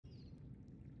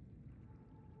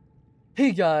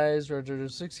Hey guys,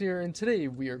 Roger6 here, and today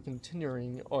we are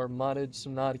continuing our modded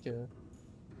Subnautica.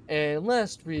 And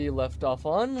last we left off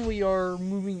on, we are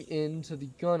moving into the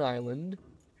Gun Island,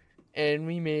 and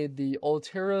we made the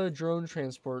Altera drone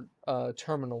transport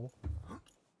terminal.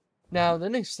 Now, the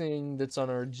next thing that's on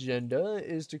our agenda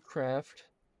is to craft,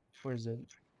 where is it?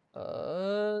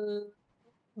 The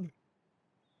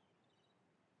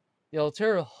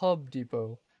Altera Hub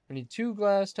Depot. We need 2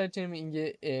 glass, titanium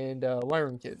ingot, and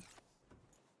wiring kit.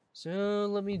 So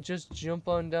let me just jump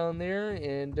on down there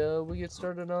and we get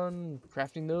started on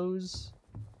crafting those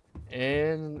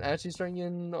and actually starting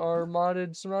getting our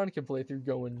modded Subnautica playthrough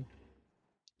going.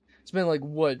 It's been like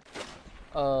what?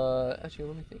 Actually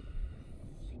let me think.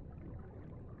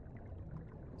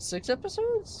 6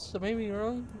 episodes? I may be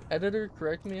wrong. Editor,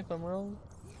 correct me if I'm wrong.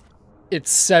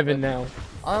 It's 7 now.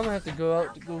 I'm gonna have to go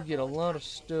out to go get a lot of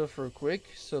stuff real quick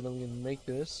so that we can make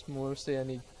this. Mostly I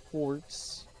need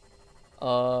quartz.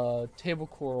 Table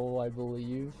coral, I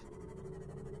believe.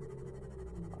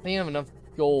 I think I have enough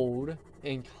gold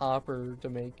and copper to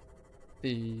make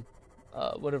the,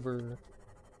 whatever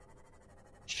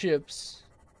chips.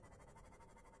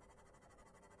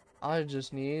 I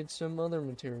just need some other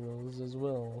materials as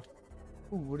well.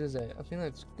 Ooh, what is that? I think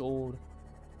that's gold.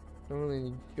 I don't really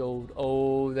need gold.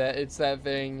 Oh, it's that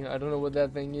thing. I don't know what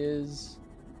that thing is,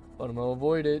 but I'm gonna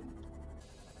avoid it.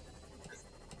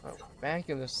 Oh, back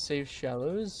in the safe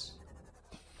shallows.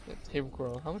 Table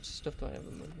coral. How much stuff do I have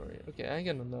in my inventory? Okay, I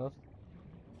got enough.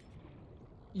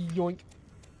 Yoink.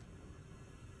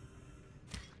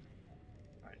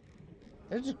 Alright.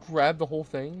 Did I just grab the whole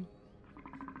thing?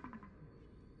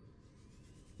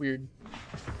 Weird.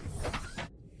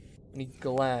 I need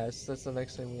glass. That's the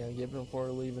next thing we gotta get before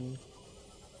leaving.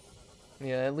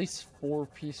 Yeah, at least 4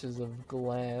 pieces of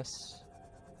glass.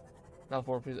 Not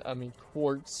 4 pieces, I mean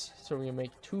quartz. So we're gonna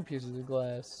make 2 pieces of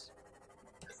glass.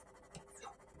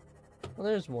 Well,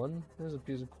 there's one. There's a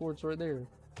piece of quartz right there.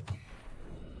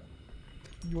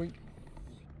 Yoink.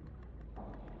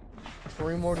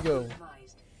 3 more to go.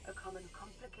 A common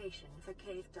complication for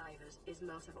cave divers is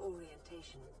loss of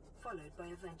orientation, followed by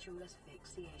eventual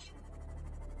asphyxiation.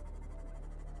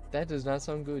 That does not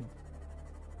sound good.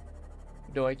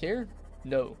 Do I care?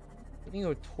 No. Let me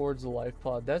go towards the life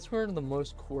pod. That's where the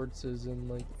most quartz is, and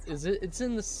like, it's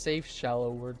in the safe shallow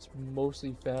where it's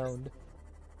mostly found.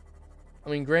 I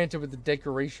mean, granted, with the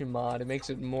decoration mod, it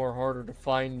makes it more harder to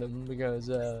find them because,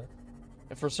 if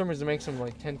for some reason it makes them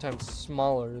like 10 times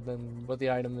smaller than what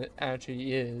the item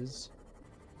actually is.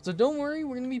 So don't worry,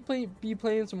 we're gonna be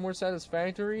playing some more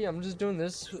Satisfactory. I'm just doing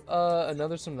this,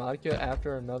 another Subnautica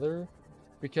after another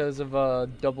because of,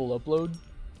 double upload.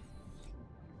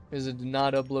 Because it did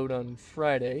not upload on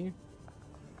Friday,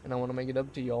 and I want to make it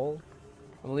up to y'all.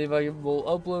 I believe I will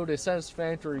upload a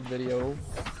Satisfactory video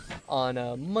on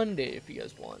Monday if you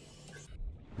guys want.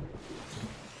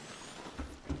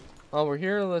 While we're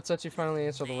here, let's actually finally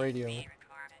answer the radio. This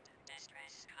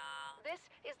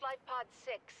is Life Pod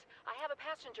 6. I have a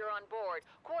passenger on board.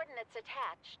 Coordinates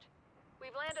attached.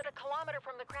 We've landed a kilometer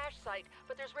from the crash site,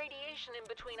 but there's radiation in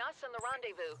between us and the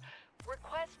rendezvous.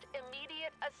 Request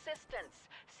immediate assistance.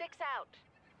 6 out.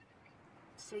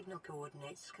 Signal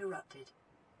coordinates corrupted.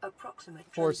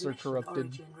 Approximate Force are transmission corrupted.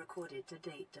 origin recorded to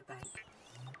data bank.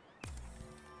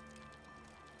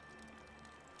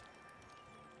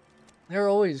 They're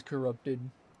always corrupted.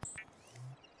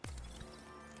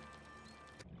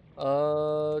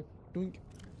 Doink.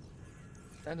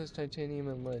 That is titanium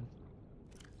and lead.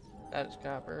 That is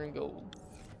copper and gold.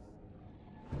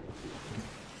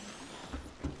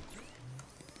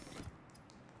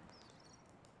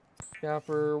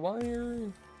 Copper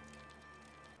wire.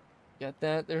 Got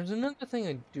that. There's another thing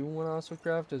I do want to also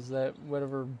craft is that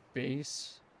whatever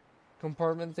base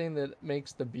compartment thing that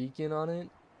makes the beacon on it.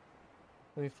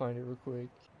 Let me find it real quick.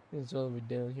 It's all the way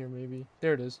down here maybe.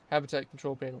 There it is. Habitat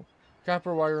control panel.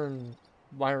 Copper wire and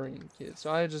wiring kit.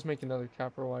 So I just make another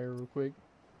copper wire real quick.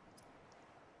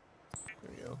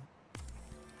 There we go.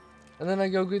 And then I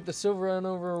go get the silver on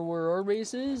over where our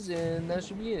base is, and that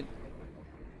should be it.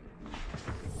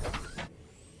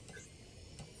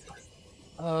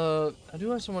 I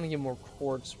do also want to get more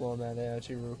quartz while I'm at it,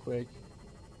 actually, real quick.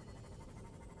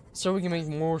 So we can make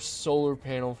more solar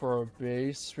panel for our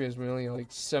base, because we only have like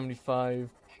 75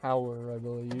 power, I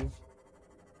believe.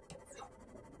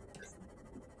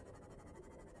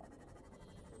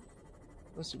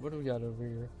 Let's see, what do we got over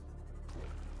here?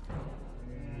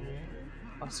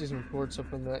 I see some quartz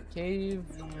up in that cave.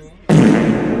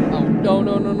 Oh, no,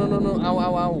 no, no, no, no, no. Ow,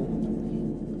 ow, ow.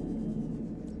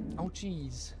 Oh,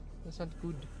 jeez. That's not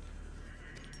good.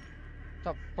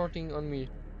 Stop farting on me.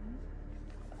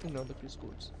 Another piece of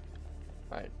quartz.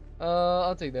 Alright.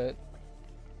 I'll take that.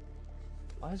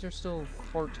 Why is there still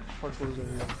parkours over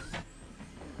here?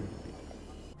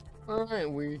 Alright,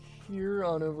 we're here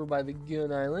on over by the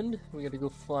Gun Island. We gotta go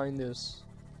find this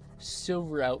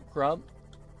silver outcrop.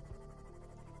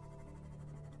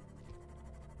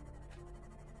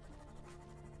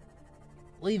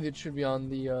 I believe it should be on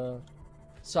the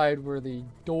side where the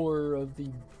door of the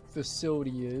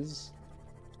facility is.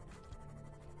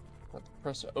 Have to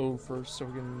press O first so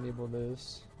we can enable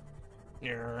this.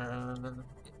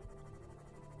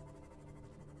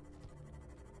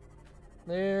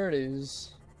 There it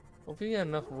is. Hopefully you got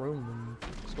enough room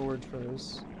and storage for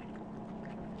this.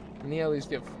 We need to at least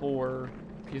get 4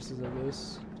 pieces of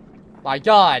this. My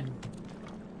god!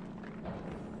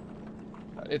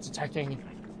 It's attacking.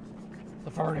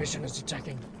 The Foundation is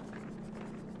attacking.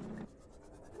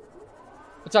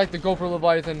 Attack the GoPro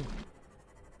Leviathan.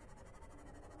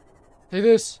 Take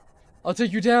this. I'll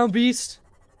take you down, beast.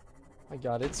 My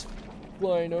god, it's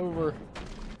flying over.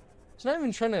 It's not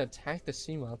even trying to attack the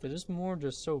Seamoth. It's just more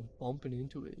just so bumping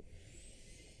into it.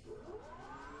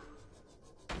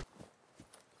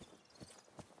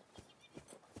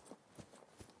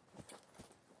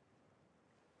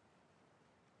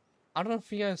 I don't know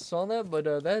if you guys saw that, but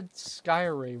that sky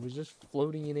array was just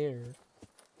floating in air.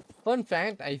 Fun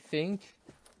fact, I think,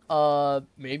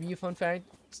 maybe a fun fact,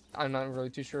 I'm not really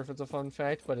too sure if it's a fun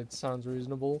fact, but it sounds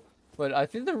reasonable. But I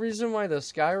think the reason why the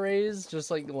sky rays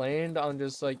just like land on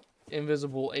just like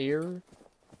invisible air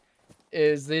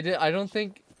is I don't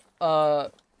think,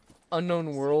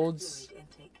 Unknown Worlds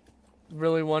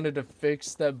really wanted to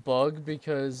fix that bug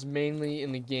because mainly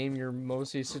in the game you're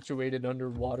mostly situated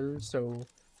underwater, so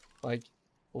like,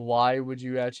 why would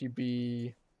you actually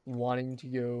be wanting to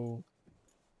go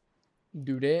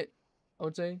do that, I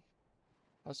would say.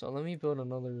 Also, let me build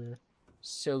another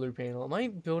solar panel. I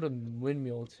might build a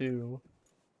windmill, too.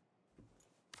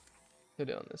 Put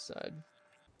it on this side.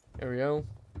 There we go.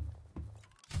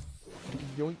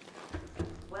 Yoink.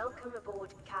 Welcome aboard,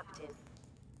 Captain.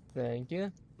 Thank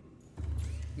you.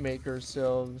 Make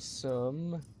ourselves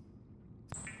some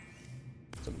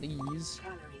of these.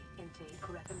 Calorie intake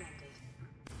recommended.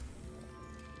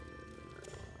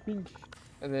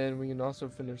 And then we can also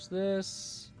finish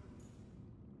this.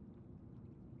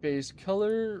 Base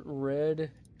color,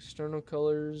 red. External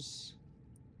colors.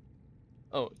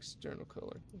 Oh, external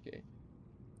color. Okay.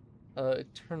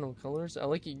 Internal colors. I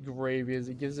like it gray because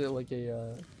it gives it like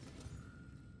a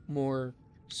more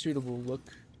suitable look,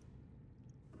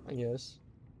 I guess.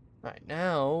 Alright,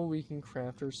 now we can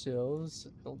craft ourselves. I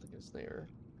don't think it's there.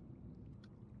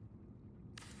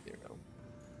 There we go.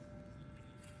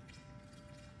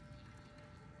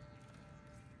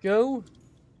 Go.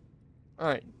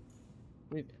 Alright.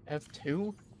 Wait,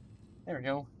 F2? There we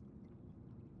go.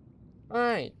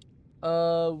 Alright.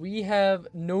 We have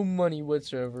no money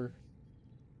whatsoever.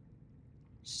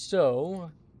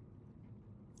 So,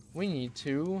 we need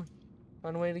to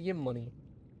find a way to get money.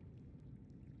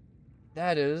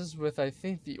 That is with, I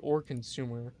think, the ore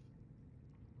consumer.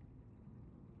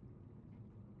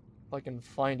 If I can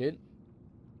find it.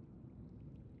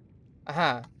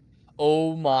 Aha.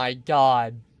 Oh my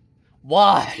god.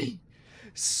 Why?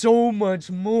 So much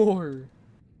more.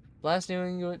 Blasting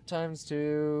ingot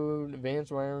 ×2,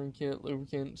 advanced wiring kit,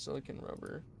 lubricant, silicon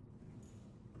rubber.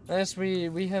 Yes,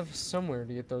 we have somewhere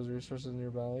to get those resources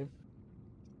nearby.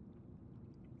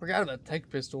 Forgot about tech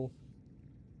pistol.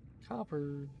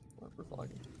 Copper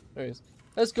flogging. Anyways,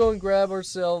 let's go and grab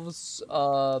ourselves,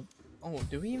 oh,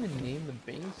 did we even name the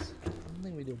base? I don't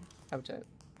think we did. Habitat.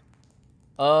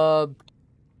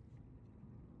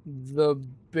 The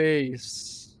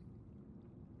base.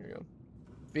 Here we go.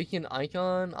 Beacon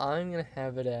icon, I'm gonna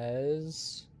have it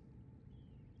as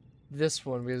this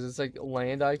one because it's like a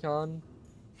land icon.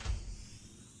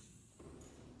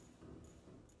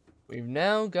 We've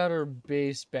now got our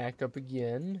base back up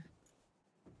again.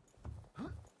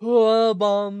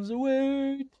 Bombs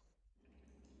away!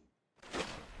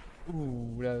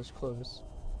 Ooh, that was close.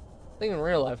 I think in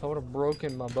real life I would have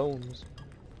broken my bones.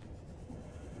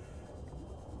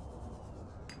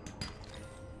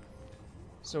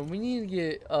 So we need to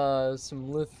get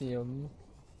some lithium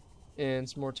and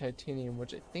some more titanium,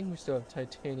 which I think we still have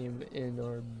titanium in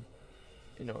our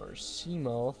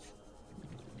Seamoth.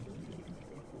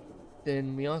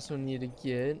 Then we also need to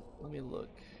get, let me look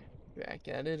back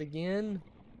at it again.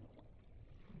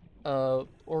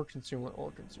 Ore consumer.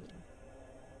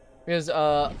 Because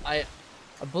I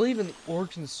believe in the ore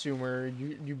consumer,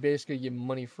 you basically get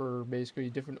money for basically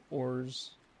different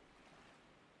ores.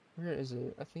 Where is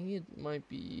it? I think it might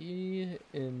be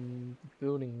in the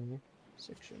building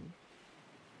section.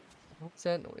 What's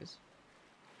that noise?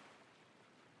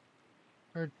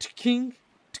 Or king.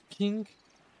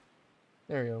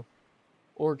 There we go.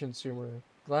 Ore consumer.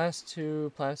 Glass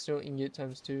 2, plasteel ingot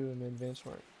times 2, and advanced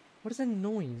smart. What is that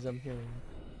noise I'm hearing?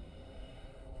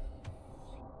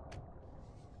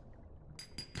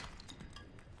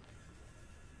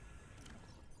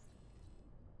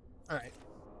 Alright.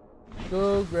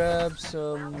 Go grab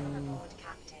some...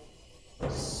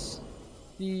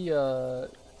 the,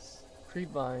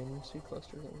 creep vine, sea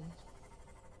cluster things.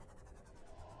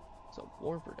 There's a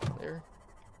warper down there.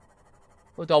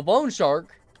 With a bone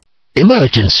shark?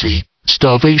 Emergency.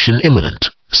 Starvation imminent.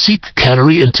 Seek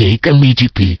calorie intake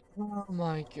immediately. Oh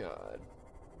my god.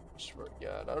 I swear to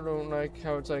God, I don't like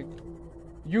how it's like,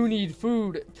 you need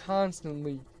food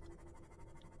constantly.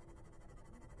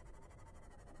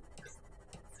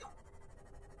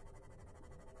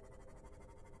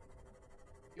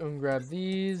 Go and grab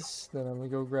these, then I'm gonna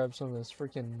go grab some of this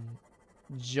freaking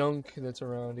junk that's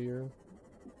around here.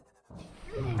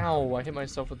 Ow, I hit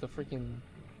myself with the freaking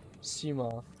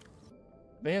Seamoth.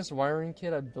 Advanced wiring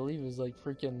kit, I believe, is like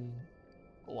freaking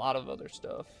a lot of other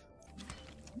stuff.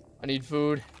 I need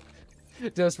food.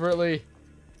 Desperately.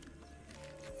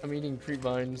 I'm eating creep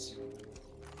vines.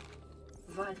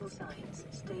 Vital signs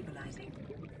stabilizing.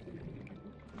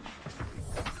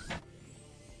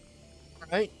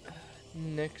 Alright.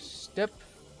 Next step.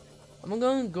 I'm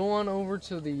gonna go on over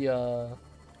to the,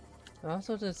 I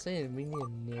also just saying we need a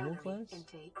nail glass?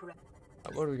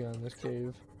 What do we got in this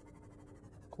cave?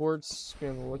 Quartz, be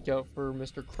on the lookout for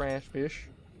Mr. Crashfish.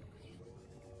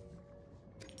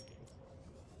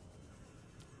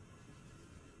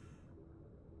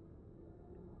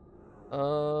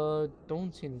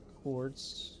 Don't see any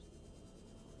quartz.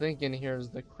 I think in here is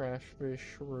the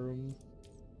Crashfish room.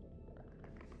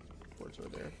 Quartz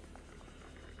right there.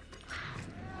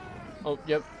 Oh,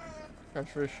 yep.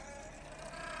 Crashfish.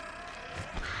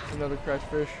 Another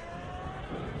crashfish.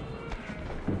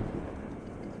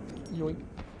 Yoink.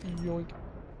 Yoink.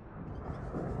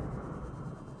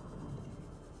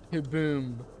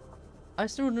 Kaboom. I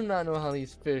still do not know how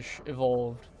these fish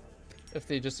evolved. If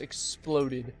they just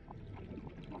exploded.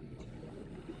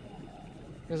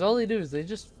 Because all they do is they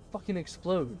just fucking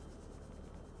explode.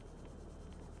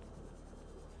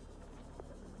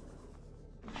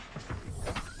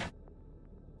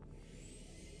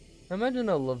 Imagine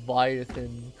a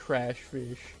Leviathan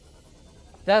crashfish.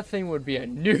 That thing would be a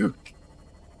nuke.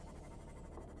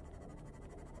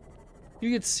 You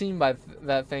get seen by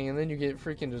that thing and then you get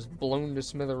freaking just blown to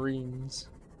smithereens.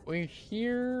 We're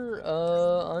here,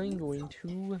 I'm going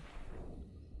to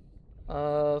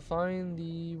find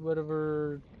the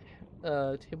whatever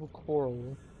table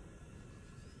coral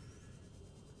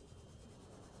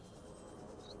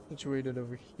situated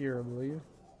over here, I believe.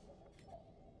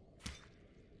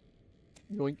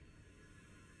 Yoink.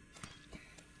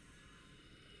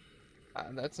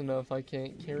 That's enough. I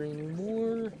can't carry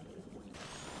anymore.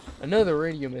 Another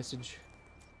radio message.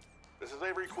 This is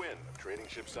Avery Quinn of Trading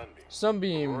Ship Sunbeam.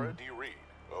 Sunbeam. Aurora D. Reed.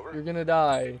 Over. You're gonna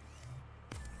die.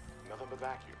 Nothing but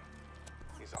vacuum.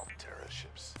 These Altera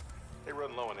ships. They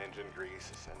run low on engine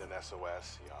grease, send an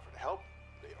SOS. You offer to help,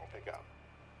 they don't pick up.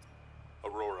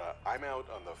 Aurora, I'm out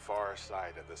on the far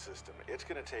side of the system. It's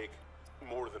gonna take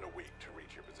more than a week to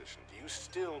reach your position. Do you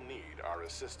still need our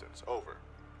assistance? Over.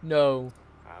 No.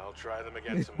 I'll try them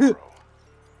again tomorrow.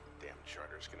 Damn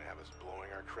charter's gonna have us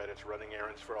blowing our credits running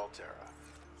errands for Altera.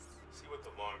 See what the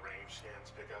long-range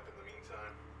scans pick up in the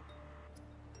meantime.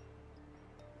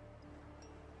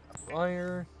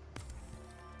 Wire.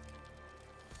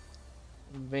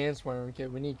 Advanced wiring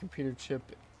kit. We need computer chip,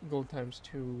 gold times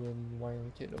 2, and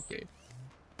wiring kit. Okay.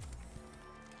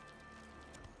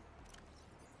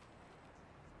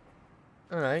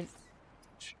 Alright.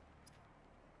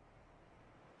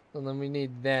 So then we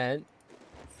need that,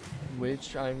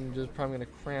 which I'm just probably gonna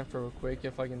craft real quick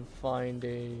if I can find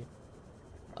a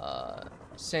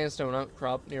sandstone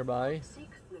outcrop nearby. Seek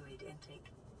fluid intake.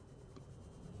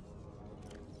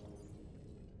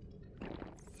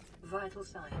 Vital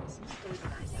signs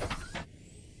stabilizing.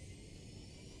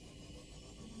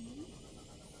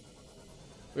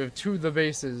 We have 2 of the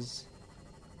bases.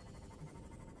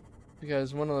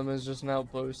 Because one of them is just an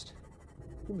outpost.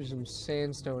 There'll be some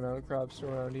sandstone outcrops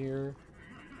around here.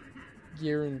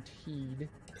 Guaranteed.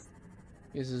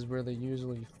 This is where they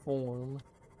usually form.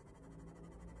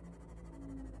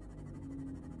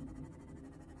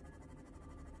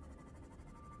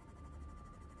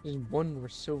 There's one more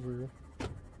silver.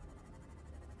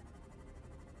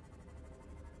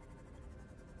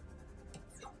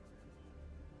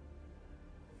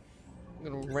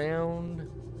 Little round.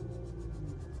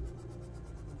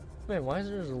 Man, why is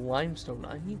there a limestone?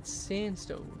 I need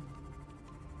sandstone.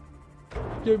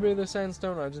 Give me the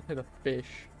sandstone. I just hit a fish.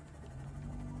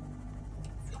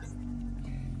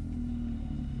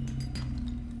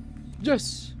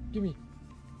 Yes! Give me.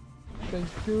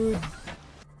 Thanks, good.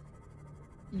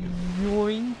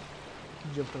 Yoink.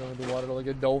 Jumping under the water like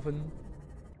a dolphin.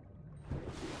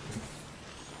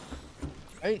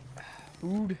 Right?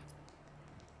 Food.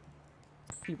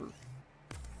 Peeper.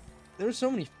 There's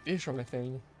so many fish on the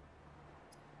thing.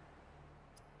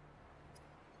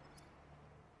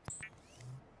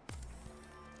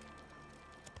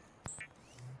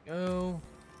 Go.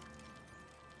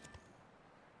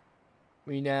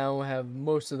 We now have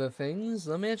most of the things.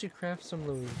 Let me actually craft some of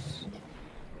those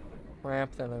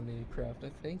crap that I need to craft. I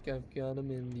think I've got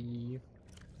them in the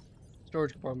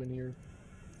storage compartment here.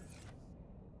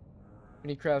 We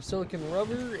need to craft silicon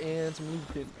rubber and some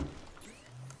lubricant.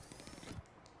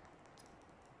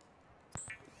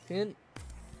 Pin.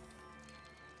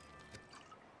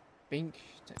 Pink.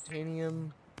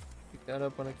 Titanium. Pick that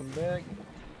up when I come back.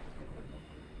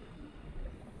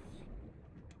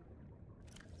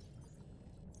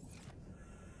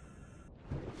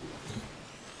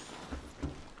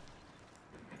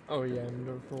 Oh yeah,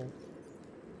 indoor full.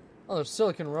 Oh, there's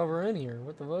silicon rubber in here.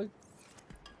 What the fuck?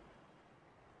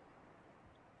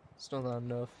 Still not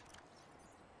enough.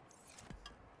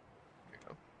 There we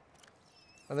go.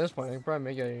 At this point, I can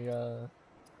probably make a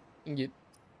ingot.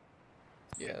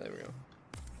 Yeah, there we go.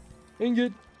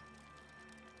 Ingot.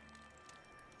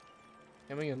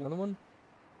 Can I make another one?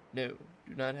 No,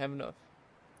 do not have enough.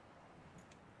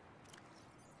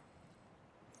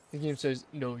 The game says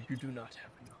no, you do not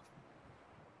have enough.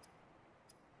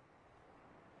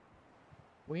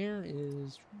 Where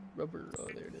is rubber? Oh,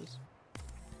 there it is.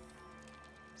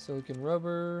 Silicon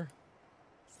rubber.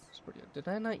 Did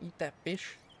I not eat that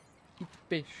fish? Eat the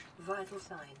fish. Vital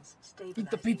signs stabilizing.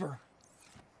 Eat the peeper.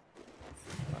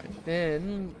 Alright,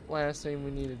 then last thing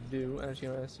we need to do.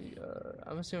 Actually, let's see.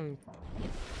 I'm assuming.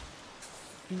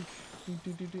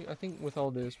 I think with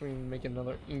all this, we can make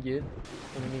another ingot,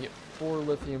 and we can get 4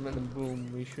 lithium, and then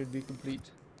boom, we should be complete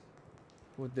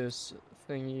with this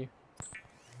thingy.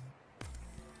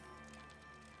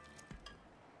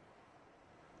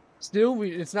 Still,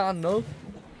 it's not enough.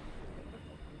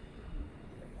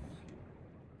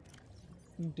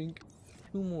 Dink.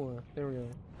 2 more. There we go.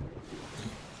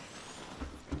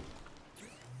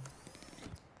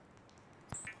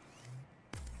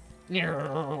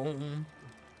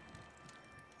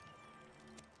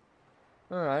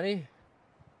 Alrighty.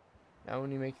 Now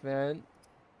when you make that,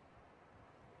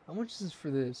 how much is this for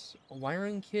this? A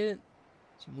wiring kit,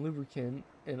 some lubricant,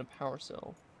 and a power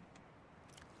cell.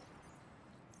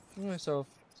 Give myself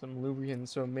some lubricant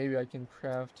so maybe I can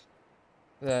craft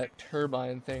that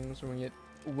turbine thing so we can get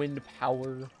wind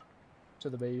power to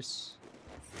the base.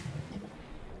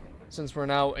 Since we're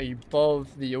now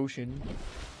above the ocean.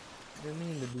 I didn't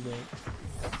mean to do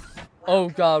that. Oh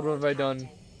god, what have I done?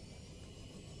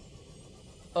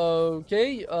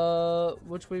 Okay,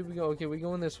 which way we go? Okay, we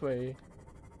going this way.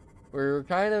 We're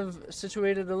kind of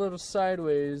situated a little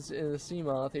sideways in the sea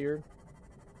moth here.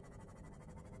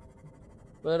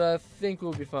 But I think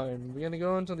we'll be fine. We're gonna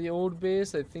go into the old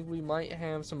base. I think we might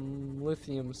have some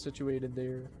lithium situated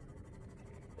there.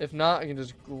 If not, I can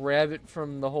just grab it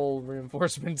from the whole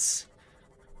reinforcements.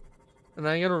 And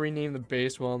I gotta rename the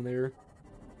base while I'm there.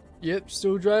 Yep,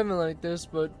 still driving like this,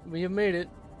 but we have made it.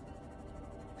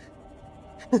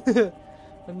 I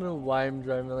don't know why I'm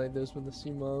driving like this with the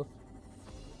sea moth.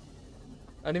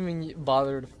 I didn't even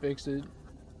bother to fix it.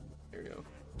 There we go.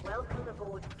 Welcome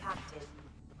aboard, Captain.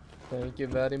 Thank you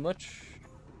very much.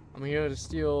 I'm here to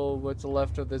steal what's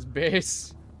left of this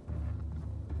base.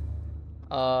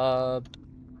 Outpost.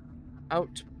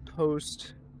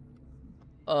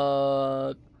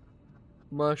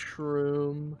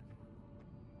 Mushroom.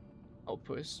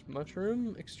 Outpost.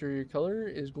 Mushroom. Exterior color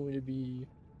is going to be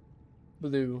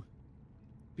blue.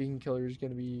 Beacon color is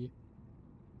going to be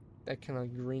that kind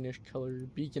of greenish color.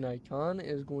 Beacon icon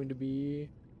is going to be...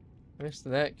 I guess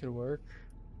that could work.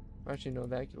 Actually, no,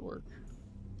 that could work.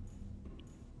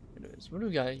 Anyways, what do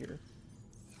we got here?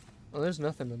 Oh, there's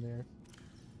nothing in there.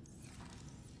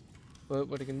 But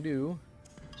what I can do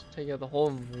is take out the whole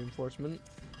reinforcement.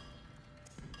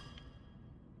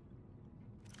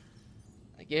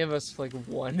 I gave us like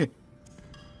 1.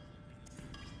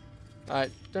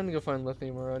 Alright, time to go find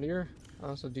lithium around here. I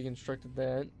also deconstructed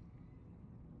that.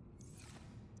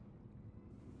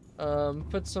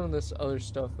 Put some of this other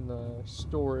stuff in the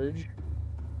storage.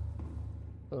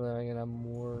 So that I can have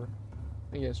more,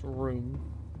 I guess, room.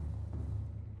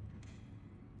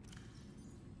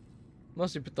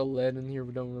 Mostly put the lead in here,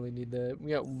 we don't really need that.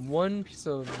 We got 1 piece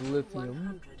of lithium.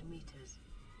 100 meters.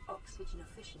 oxygen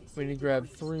efficiency. We need to grab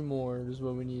 3 more is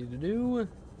what we need to do. A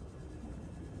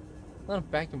lot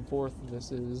of back and forth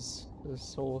this is,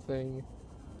 this whole thing.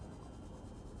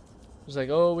 It's like,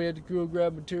 oh, we had to go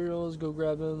grab materials, go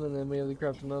grab them, and then we have to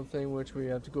craft another thing, which we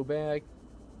have to go back,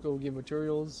 go get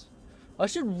materials. I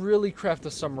should really craft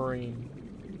a submarine.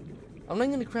 I'm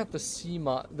not gonna craft the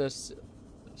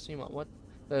what?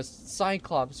 The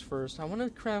Cyclops first. I want to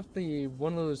craft the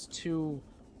one of those 2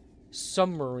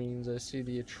 submarines. I see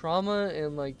the trauma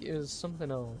and like it was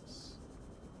something else.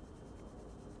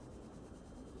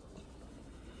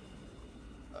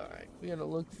 All right, we gotta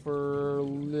look for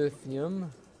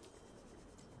lithium.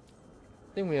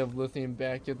 I think we have lithium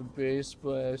back at the base,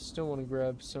 but I still want to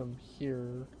grab some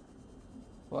here.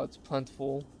 Well, it's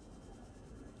plentiful.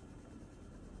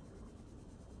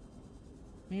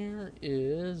 Where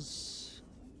is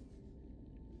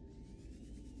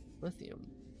lithium?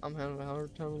 I'm having a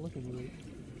hard time looking for it.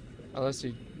 Oh, let's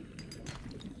see.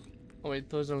 Oh wait,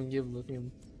 those don't give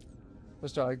lithium.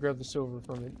 Let's try. I grabbed the silver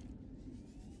from it.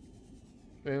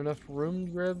 We have enough room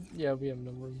to grab? Yeah, we have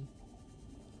enough room.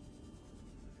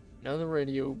 Another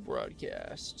radio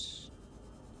broadcast.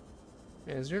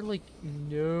 Man, is there like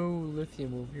no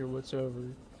lithium over here whatsoever?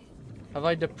 Have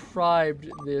I deprived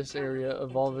this area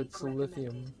of all of its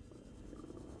lithium?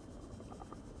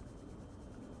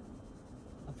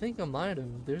 I think I might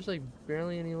have. There's like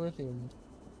barely any lithium.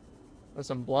 Unless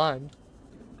I'm blind.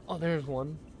 Oh, there's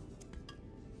one.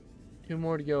 2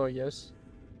 more to go, I guess.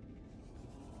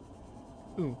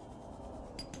 Ooh.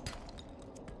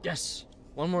 Yes!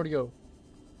 1 more to go.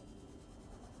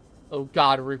 Oh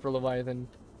god, Reaper Leviathan.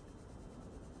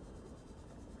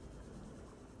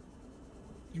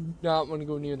 You do not want to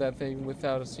go near that thing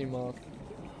without a Seamoth.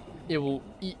 It will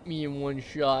eat me in 1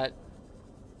 shot,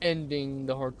 ending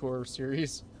the hardcore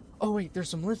series. Oh wait, there's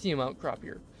some lithium outcrop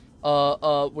here.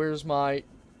 Where's my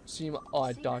Seamoth? Oh,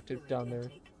 I docked it down there.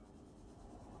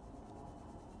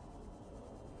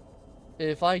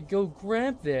 If I go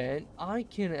grab that, I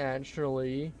can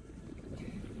actually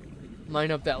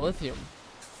mine up that lithium.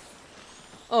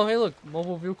 Oh, hey look,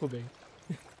 mobile vehicle bay.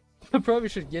 I probably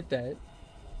should get that.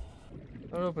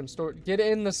 Unopened store. Get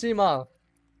in the Seamoth.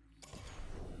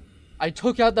 I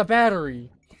took out the battery.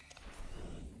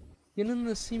 Get in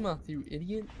the Seamoth, you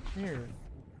idiot. There.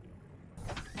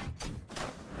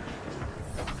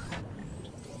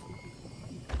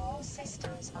 All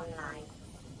systems online.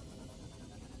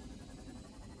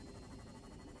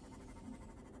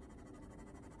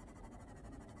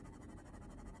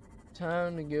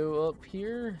 Time to go up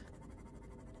here.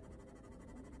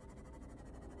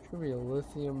 Should be a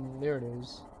lithium. There it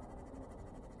is.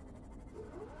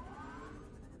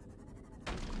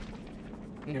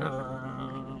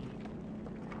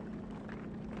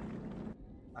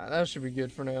 That should be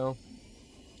good for now.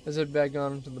 Let's head back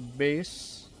on to the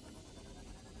base.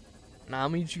 And I'll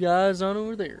meet you guys on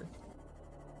over there.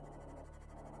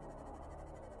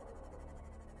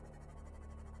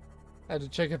 I had to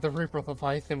check if the Reaper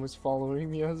Leviathan was following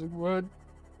me. I was like, what?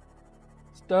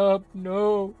 Stop,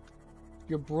 no.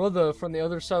 Your brother from the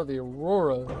other side of the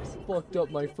Aurora fucked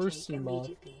up my first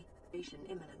Seamoth.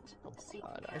 Oh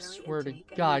god, I swear to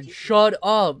God, shut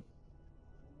up!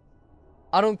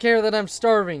 I don't care that I'm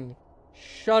starving.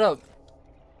 Shut up.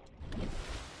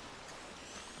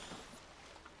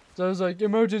 So I was like,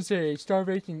 emergency,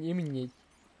 starvation imminent.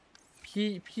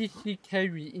 PC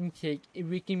carry intake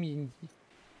recommended.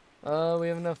 We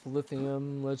have enough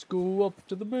lithium. Let's go up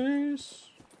to the base.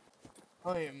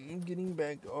 I am getting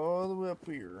back all the way up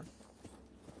here.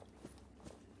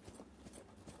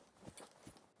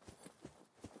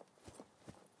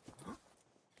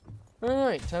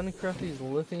 Alright, time to craft these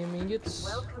lithium ingots.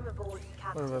 Welcome aboard,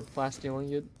 What about a plastic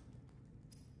ingot?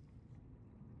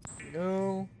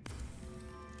 No.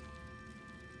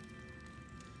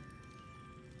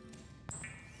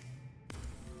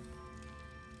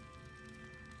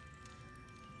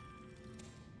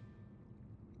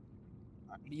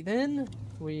 Alrighty then.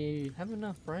 We have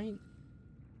enough, right?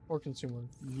 Or consumer.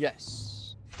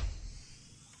 Yes.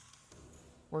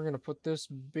 We're gonna put this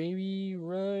baby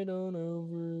right on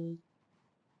over.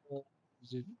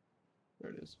 Is it?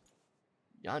 There it is.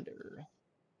 Yonder.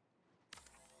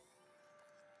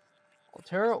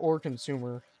 Altera or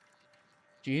consumer?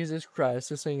 Jesus Christ,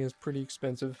 this thing is pretty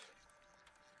expensive.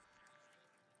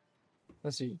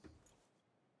 Let's see.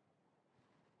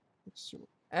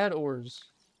 Add ores.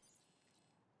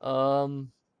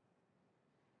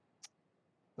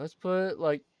 Let's put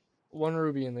like 1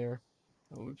 ruby in there.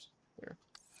 Oh, oops. There.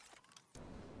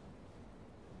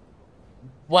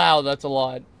 Wow, that's a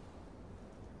lot.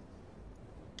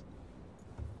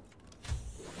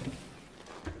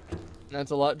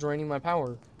 That's a lot draining my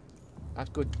power. That's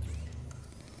good.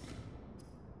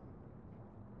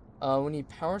 We need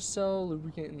power cell,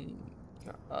 lubricant,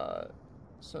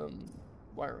 some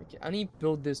wiring. I need to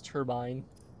build this turbine.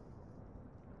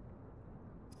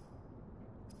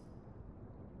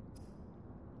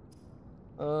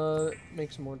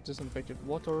 Make some more disinfected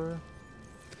water.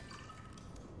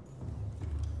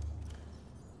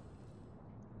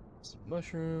 Some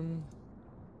mushroom.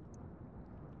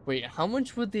 Wait, how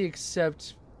much would they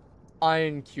accept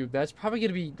iron cube? That's probably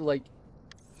gonna be like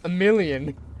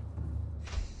 1,000,000.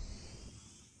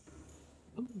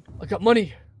 I got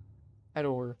money. Head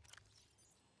over.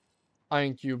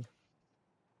 Iron cube.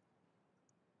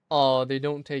 Oh, they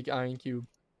don't take iron cube.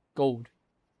 Gold.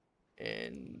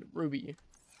 And ruby.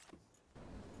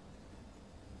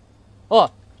 Oh!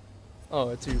 Oh,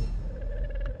 it's you.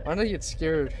 Why did I get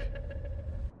scared?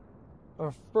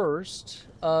 Our first,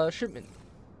 shipment.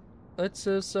 Let's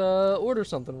just, order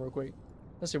something real quick.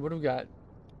 Let's see, what do we got?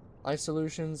 Life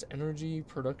solutions, energy,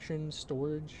 production,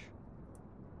 storage.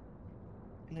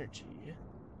 Energy.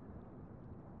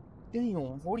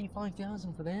 Damn,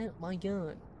 45,000 for that? My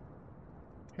god.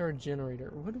 Power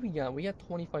generator. What do we got? We got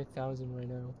 25,000 right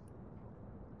now.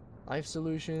 Life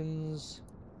solutions.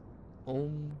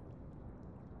 Home.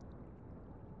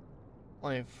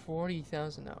 I have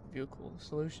 40,000 now. Vehicle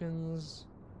solutions.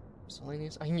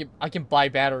 Miscellaneous. I can buy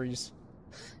batteries.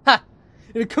 Ha!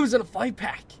 And it comes in a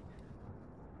 5-pack.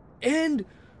 And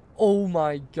oh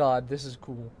my god, this is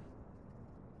cool.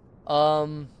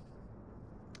 I'm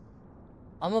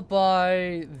gonna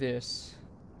buy this.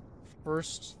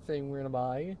 First thing we're gonna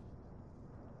buy.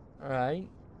 Alright.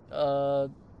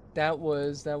 That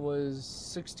was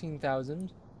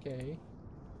 16,000. Okay.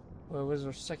 What was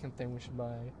our second thing we should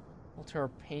buy? Altera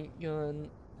paint gun.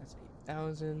 That's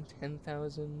 8,000.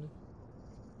 10,000.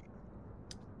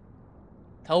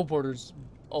 Teleporter's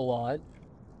a lot.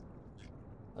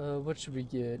 What should we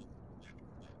get?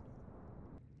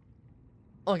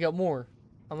 Oh, I got more.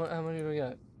 How many do I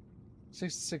got?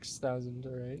 66,000.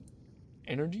 All right.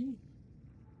 Energy.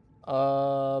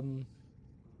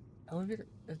 Elevator.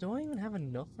 Do I even have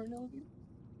enough for an elevator?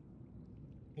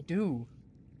 I do.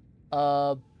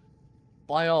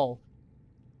 Buy all.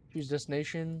 Choose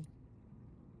destination.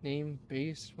 Name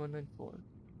base 194.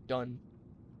 Done.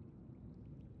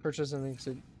 Purchase and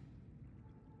exit.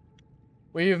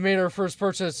 We have made our first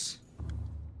purchase.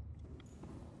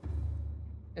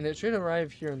 And it should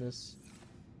arrive here in this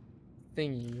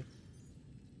thingy.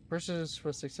 Purchase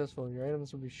was successful. Your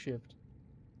items will be shipped.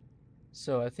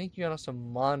 So I think you gotta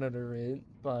monitor it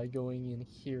by going in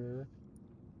here.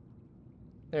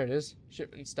 There it is.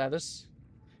 Shipment status.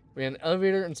 We have an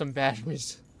elevator and some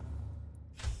batteries.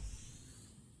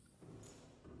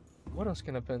 What else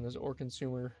can I put in this ore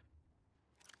consumer?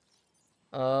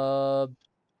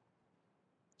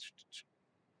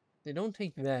 They don't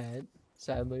take that,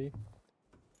 sadly.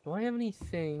 Do I have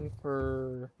anything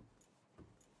for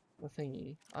the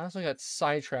thingy? I also got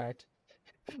sidetracked.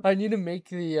 I need to make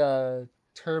the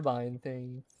turbine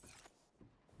thing.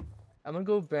 I'm gonna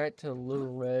go back to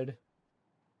Little Red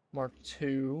Mark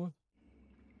II.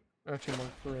 Actually,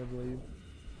 Mark III, I believe.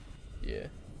 Yeah.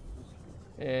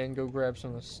 And go grab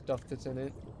some of the stuff that's in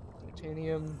it.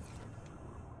 Titanium.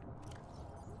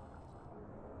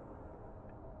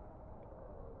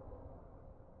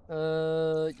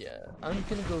 Yeah. I'm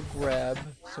gonna go grab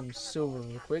some silver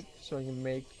real quick so I can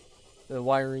make the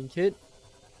wiring kit.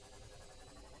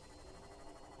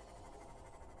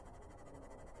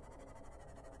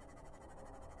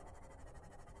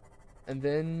 And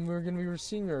then we're gonna be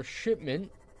receiving our shipment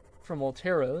from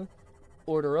Altera.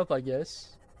 Order up, I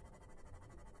guess.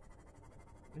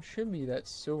 There should be that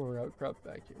silver outcrop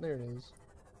back here. There it is.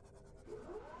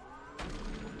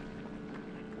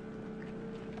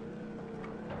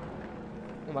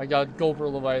 Oh my god,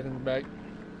 Gulper Leviathan's back.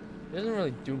 He doesn't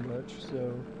really do much,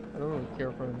 so I don't really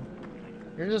care for him.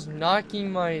 You're just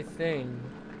knocking my thing.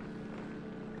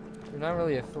 You're not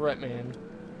really a threat, man.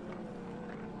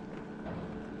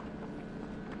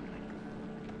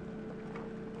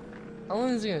 How long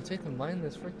is it gonna take to mine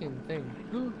this freaking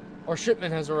thing? Our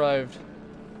shipment has arrived.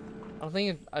 I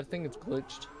think it's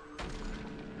glitched.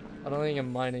 I don't think I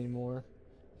can mine anymore.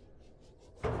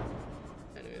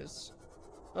 Anyways.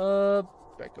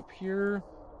 Back up here.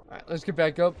 Alright, let's get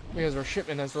back up because our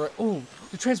shipment has arrived. Oh,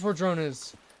 the transport drone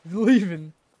is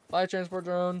leaving. Bye, transport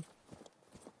drone.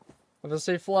 Have a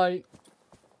safe flight.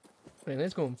 Man,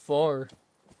 it's going far.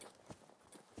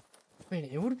 Man,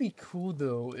 it would be cool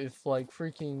though if like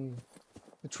freaking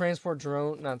the transport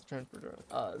drone, not the transport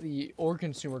drone, the ore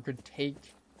consumer could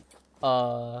take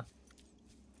freaking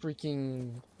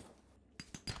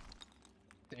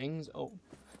things. Oh,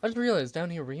 I just realized down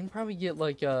here we can probably get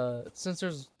like since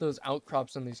there's those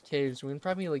outcrops in these caves, we can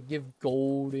probably like give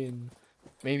gold and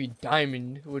maybe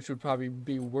diamond, which would probably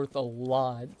be worth a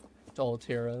lot to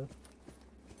Altera.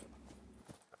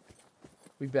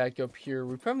 We back up here.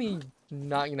 We're probably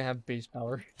not gonna have base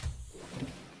power.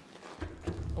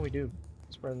 Oh, we do.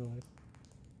 Surprisingly.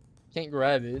 Can't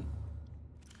grab it.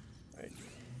 Alright.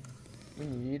 We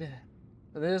need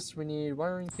for this, we need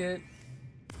wiring kit.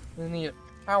 We need a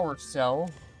power cell,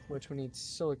 which we need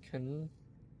silicon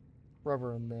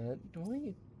rubber on that. Do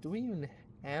we even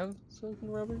have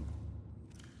silicon rubber?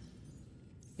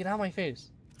 Get out of my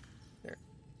face. There.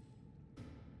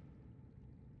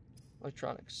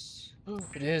 Electronics.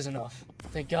 It is enough.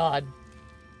 Thank God.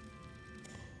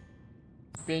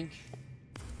 Bink.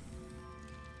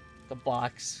 The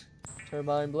box.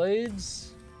 Turbine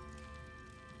blades.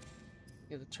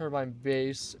 Get the turbine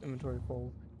base. Inventory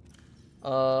full.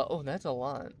 Oh, that's a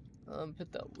lot.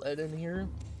 Put that lead in here.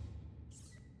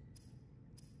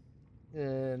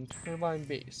 And turbine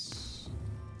base.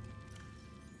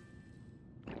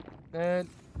 And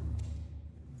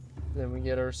then we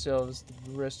get ourselves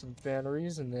the rest of the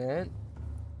batteries and that.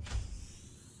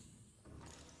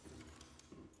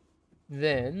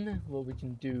 Then what we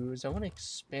can do is I want to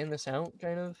expand this out,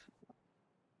 kind of.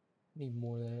 Need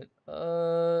more of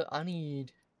that. I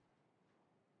need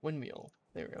windmill.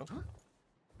 There we go.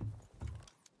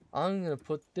 I'm gonna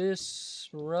put this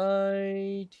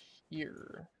right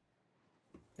here.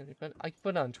 I can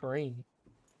put it on terrain,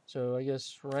 so I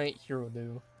guess right here will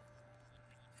do.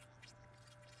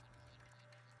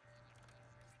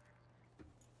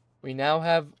 We now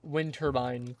have wind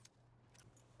turbine.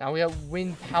 Now we have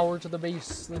wind power to the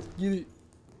base. Let's get it.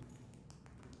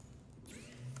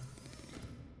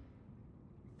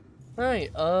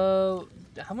 Alright,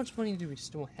 how much money do we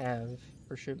still have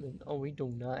for shipment? Oh, we do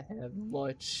not have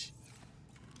much.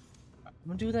 I'm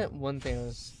gonna do that one thing I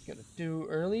was gonna do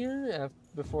earlier,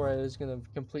 before I was gonna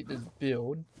complete this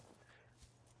build.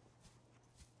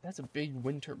 That's a big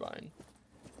wind turbine.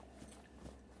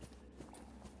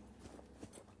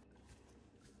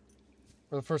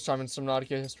 For the first time in Subnautica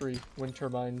history, wind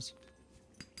turbines.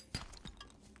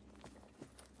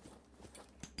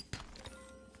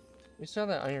 We saw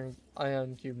that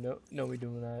ion cube. No, we do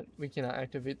not. We cannot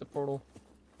activate the portal.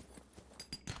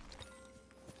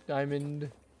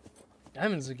 Diamond.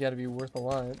 Diamonds have got to be worth a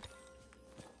lot.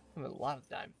 I have a lot of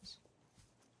diamonds. Is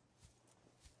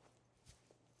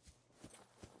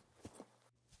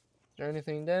there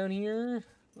anything down here?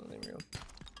 Oh, there we go.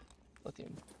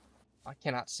 Lithium. I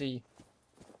cannot see.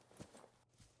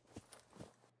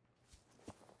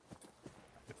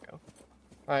 There we go.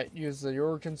 Alright, use the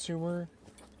ore consumer.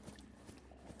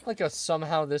 Like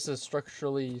somehow this is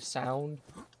structurally sound.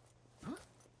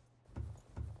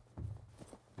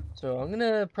 So I'm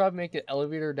gonna probably make an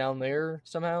elevator down there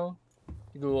somehow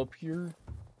to go up here.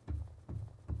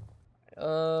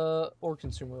 Ore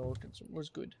consumer was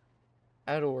good.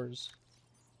 Add ores.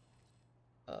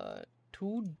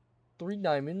 3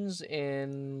 diamonds,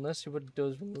 and let's see what it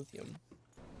does with lithium.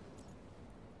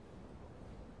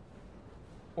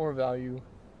 Ore value.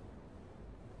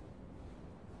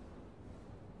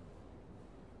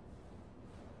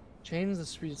 Change the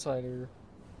speed slider.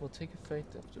 Will take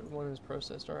effect after one is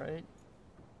processed. Alright.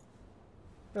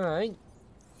 Alright.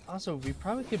 Also, we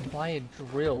probably could buy a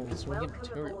drill so we get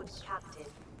materials.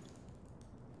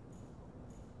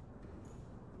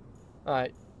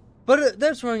 Alright. But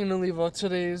that's where I'm gonna leave off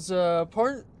today's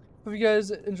part. Hope you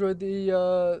guys enjoyed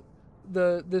this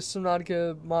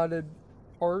Subnautica modded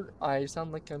part. I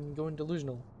sound like I'm going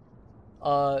delusional.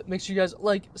 Make sure you guys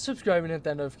like, subscribe, and hit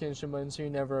that notification button so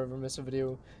you never ever miss a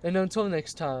video. And until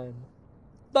next time,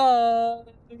 bye!